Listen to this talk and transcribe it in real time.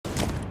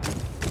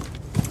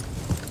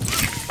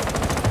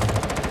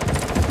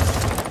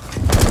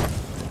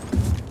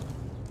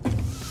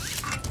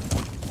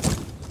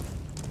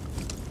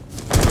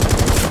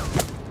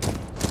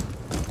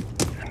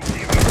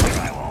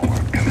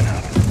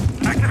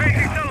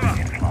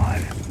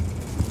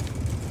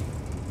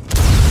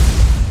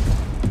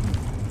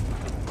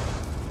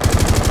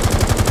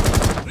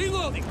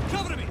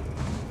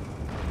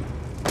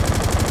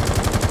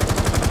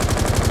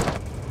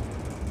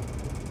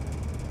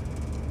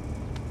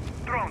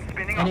drone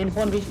spinning And up.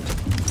 info on which...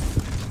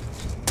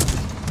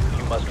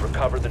 You must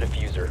recover the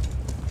diffuser.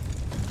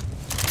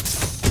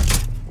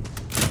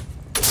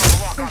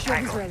 Walk Clear on shield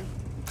is tango. ready.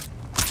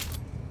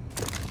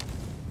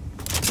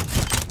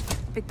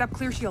 Picked up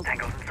clear shield.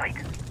 Tango's in sight.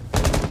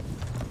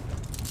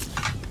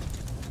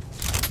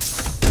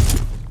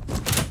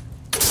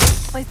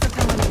 Place the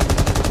penalty.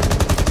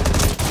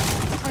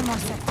 I'm all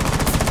set.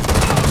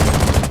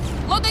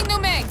 Loading new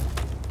mag.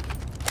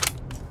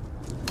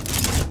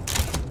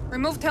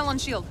 Remove Talon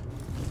shield.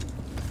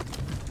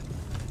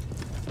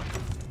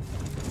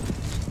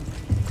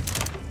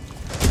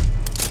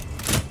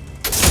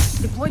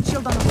 Deployed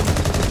shield on the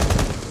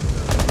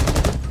wing.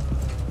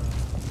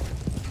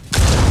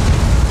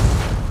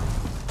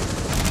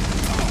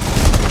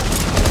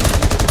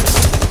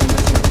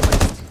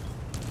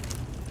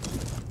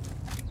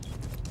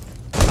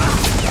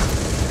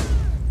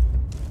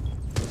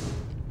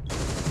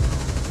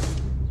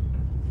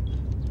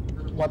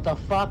 What the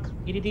fuck?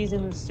 EDT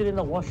is still in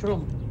the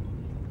washroom.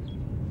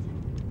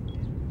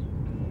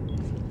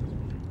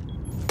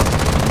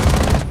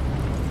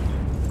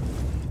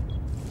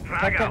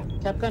 Frag out.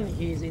 Capcan,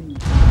 he is in.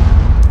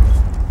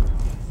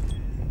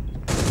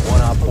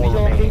 One Op 4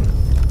 Visual remaining.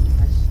 thing.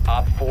 Nice.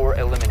 Op 4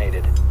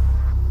 eliminated.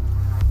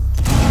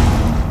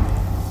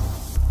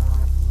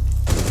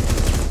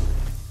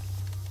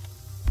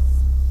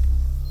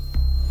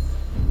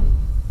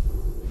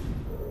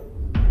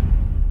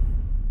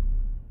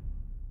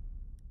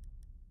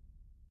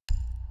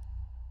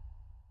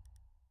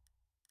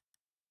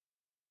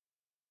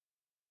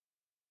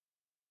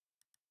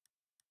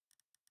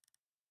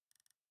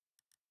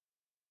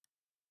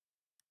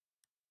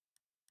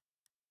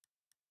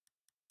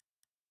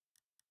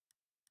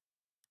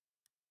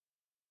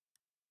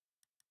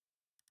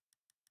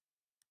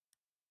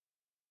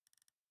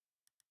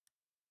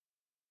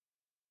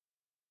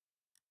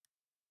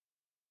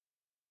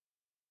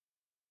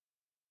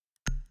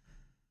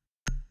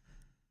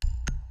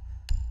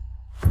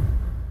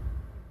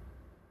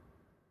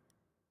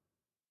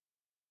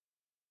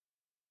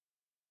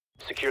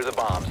 Secure the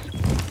bombs.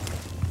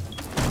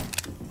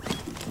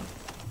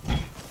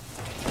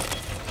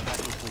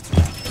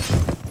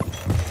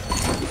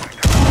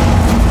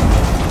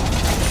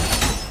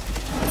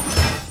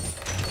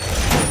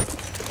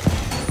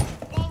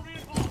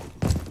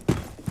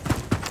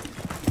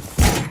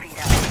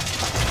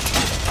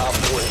 Op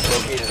 4 has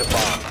located a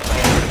bomb.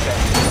 Plan your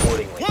defense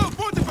accordingly. Whoa,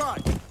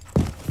 fortified!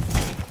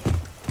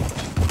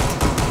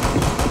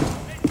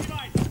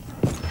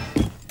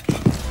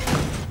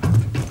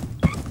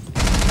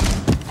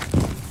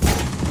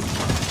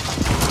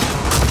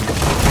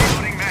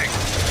 Reloading mag.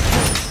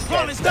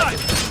 Drone is done!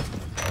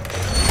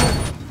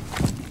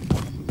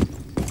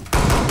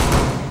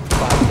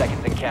 5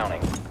 seconds and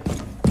counting.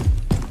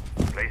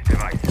 Place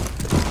device.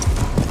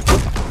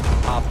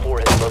 Op 4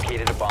 has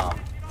located a bomb.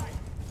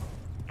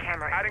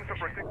 Camera. Adding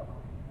suppressing.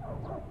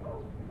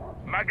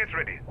 Maggot's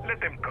ready. Let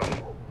them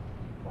come.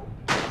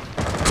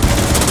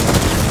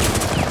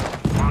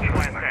 Launch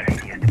plan ready.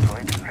 Is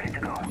deployed. Ready to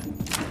go.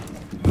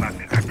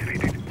 Magnet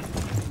activated.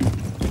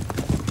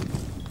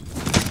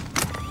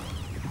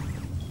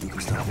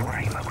 Stop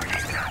worrying about where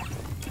he's gone.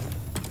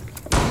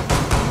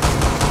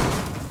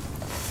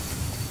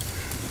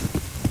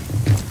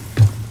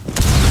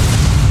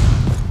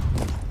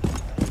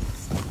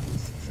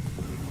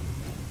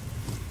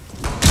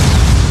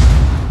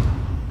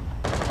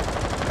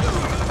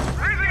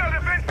 Raising our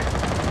defense!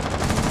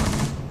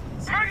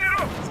 Magnet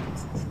up!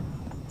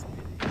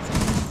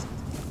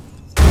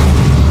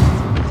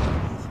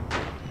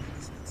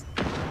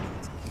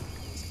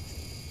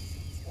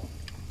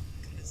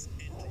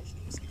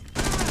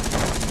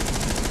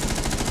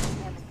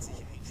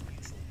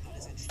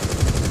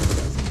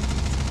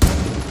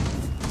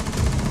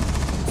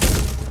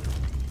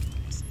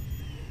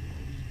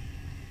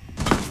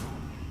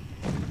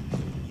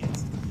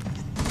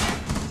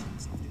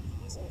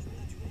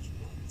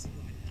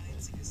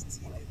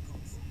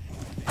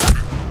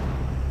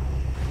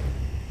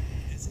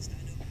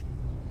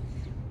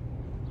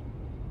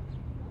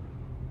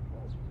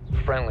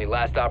 Friendly,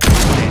 last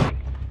opportunity.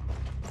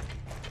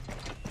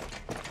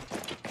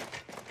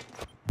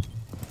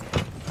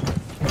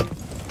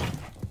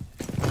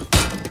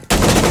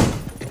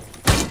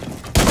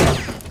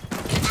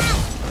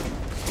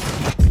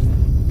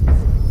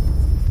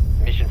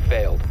 Mission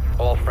failed.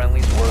 All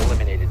friendlies were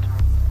eliminated.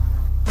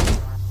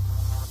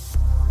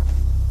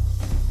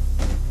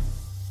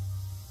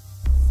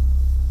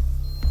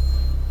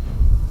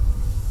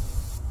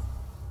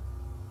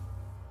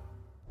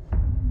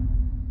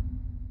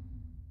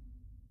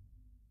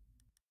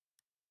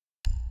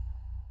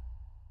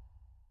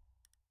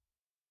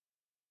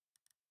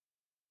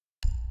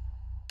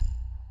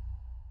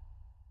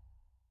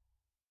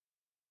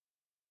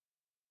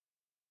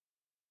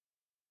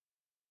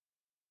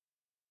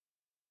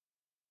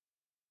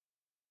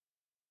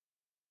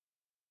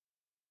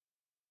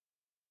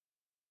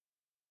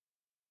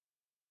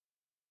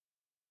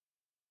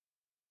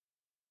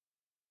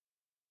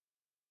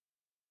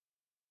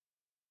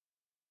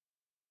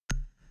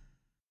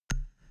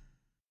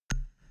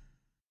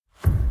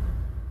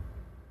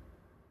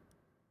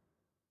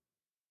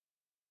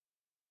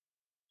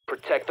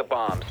 Protect the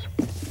bombs.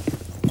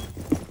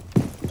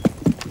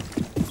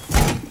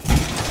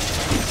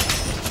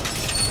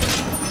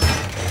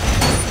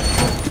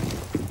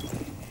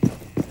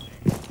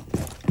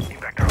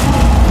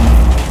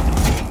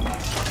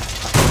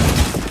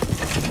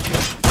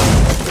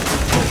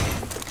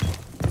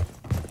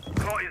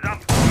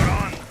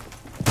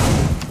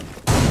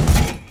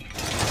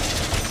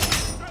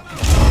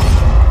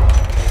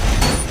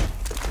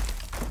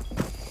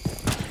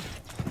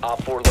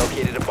 Op 4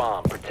 located a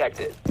bomb.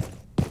 Protect it.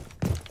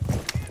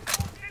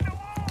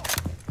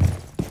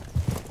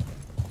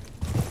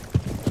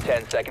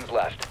 Ten seconds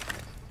left.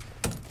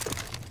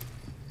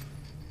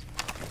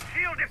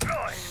 Shield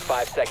deployed.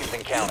 5 seconds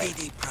and counting.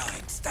 LED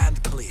prime,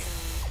 stand clear.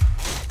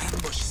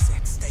 Ambush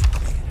set, stay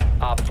clear.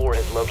 Op 4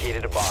 has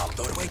located a bomb.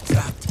 Doorway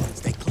trapped,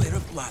 stay clear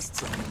of blast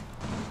zone.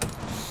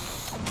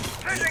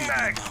 Changing LED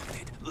mag.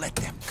 mounted, let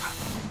them come.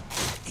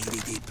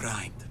 LED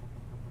primed,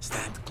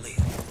 stand clear.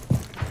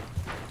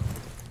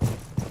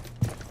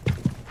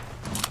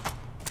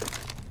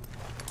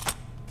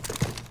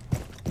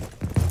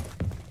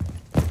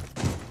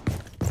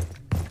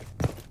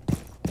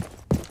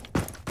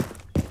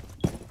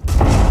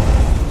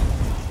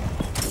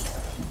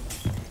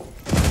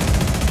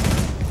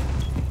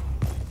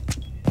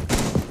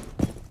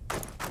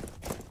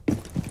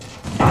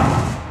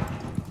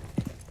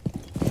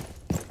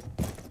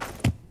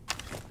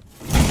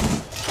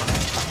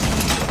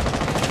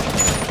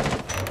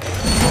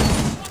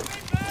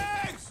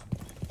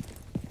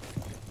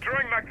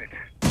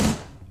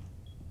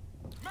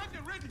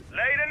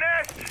 Lay the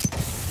nest!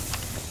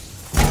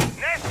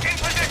 Nest in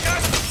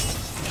position!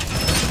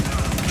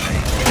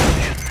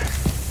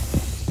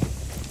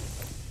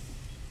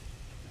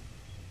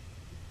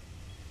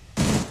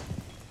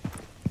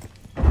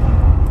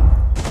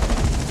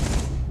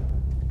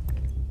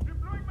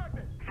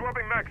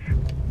 Swapping max.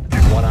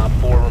 One Op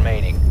 4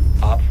 remaining.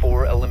 Op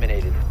 4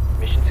 eliminated.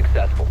 Mission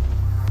successful.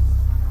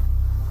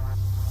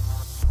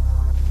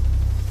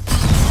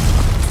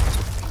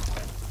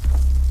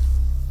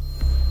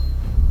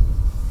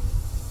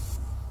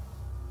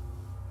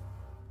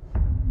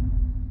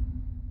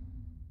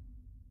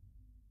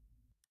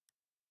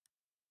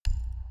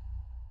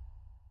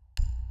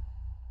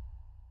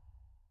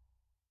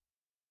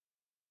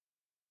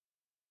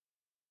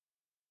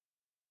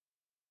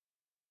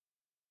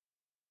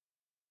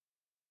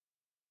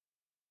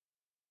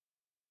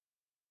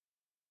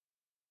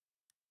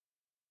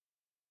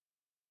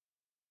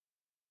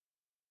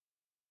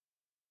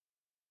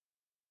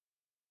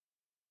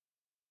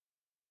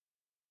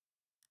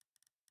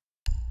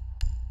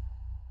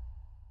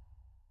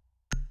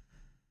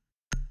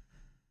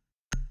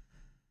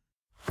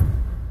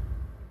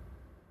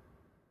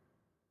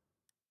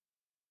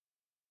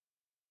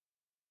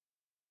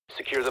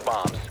 Secure the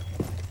bombs.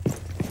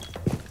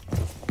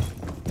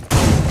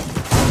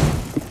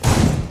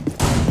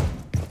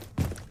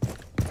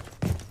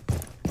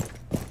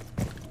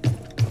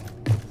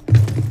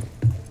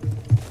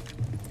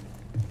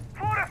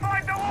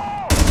 Fortified the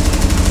wall!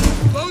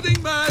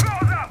 Loading mag!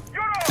 Close up!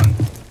 You're on!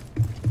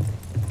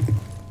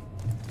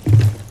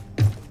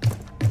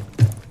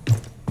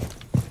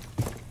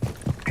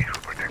 These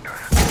will protect us.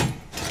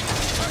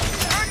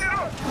 Turn it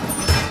up!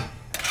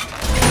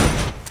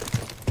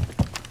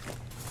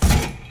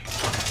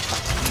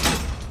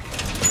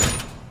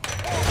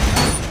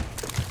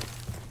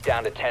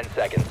 Down to 10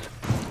 seconds.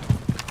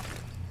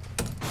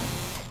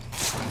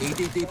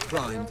 LED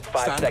primed,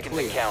 5 stand seconds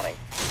clear. and counting.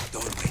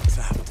 Doorway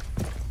trapped,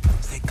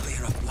 stay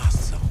clear of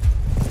blast zone.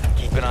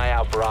 Keep an eye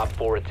out for Op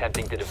 4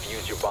 attempting to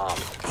defuse your bombs.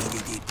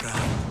 LED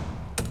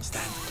primed,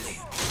 stand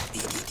clear.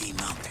 LED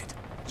mounted,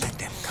 let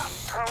them come.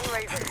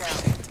 Ambush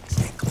set,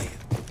 stay clear.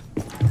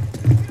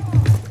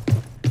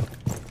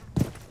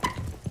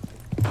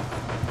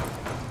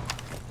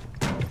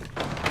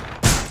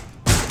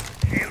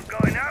 Shield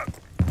going out.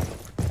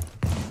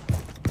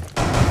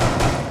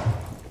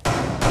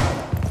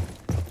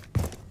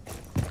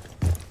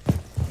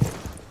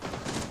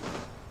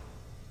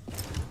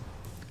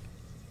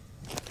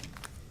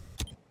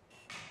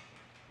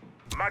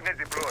 Magnet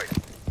deployed.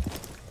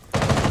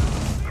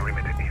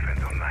 Perimeter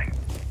defense online.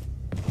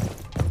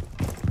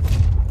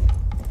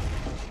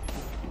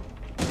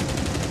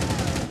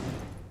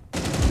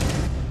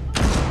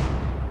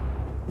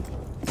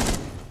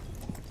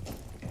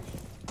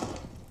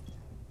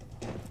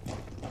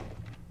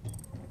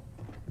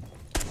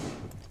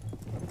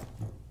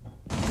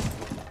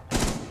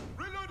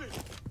 Reloading!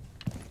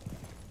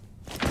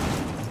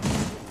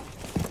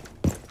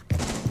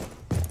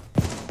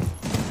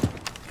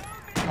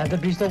 Has to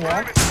breach the wall.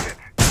 Magnet set.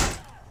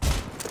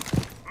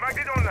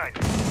 Magnet online.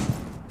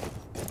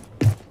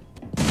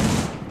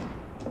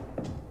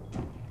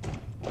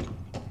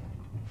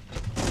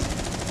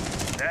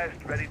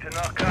 Nest ready to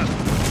knock up.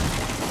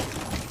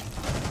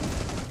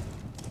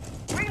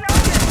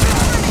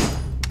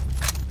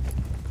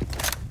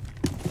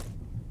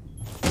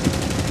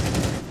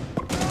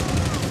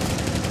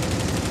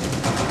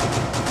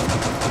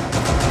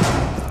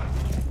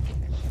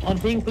 On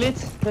ping,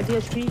 blitz, 20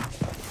 HP.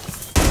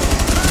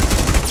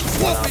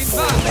 Swapping four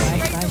back. remaining.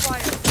 Break the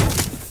wire.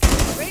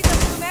 Ready to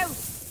zoom out.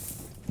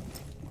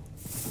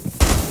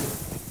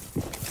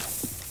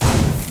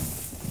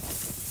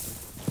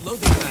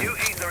 Loading mag.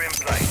 UEs are in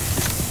place.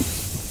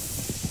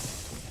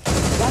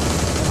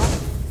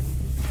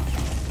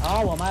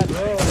 Oh, well, my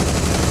bro.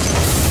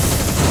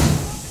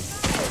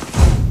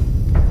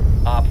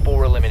 Op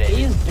 4 eliminated.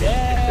 He's Mission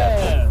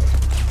dead. successful.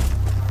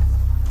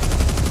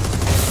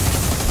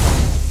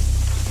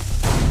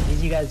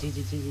 Easy, guys.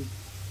 Easy, easy.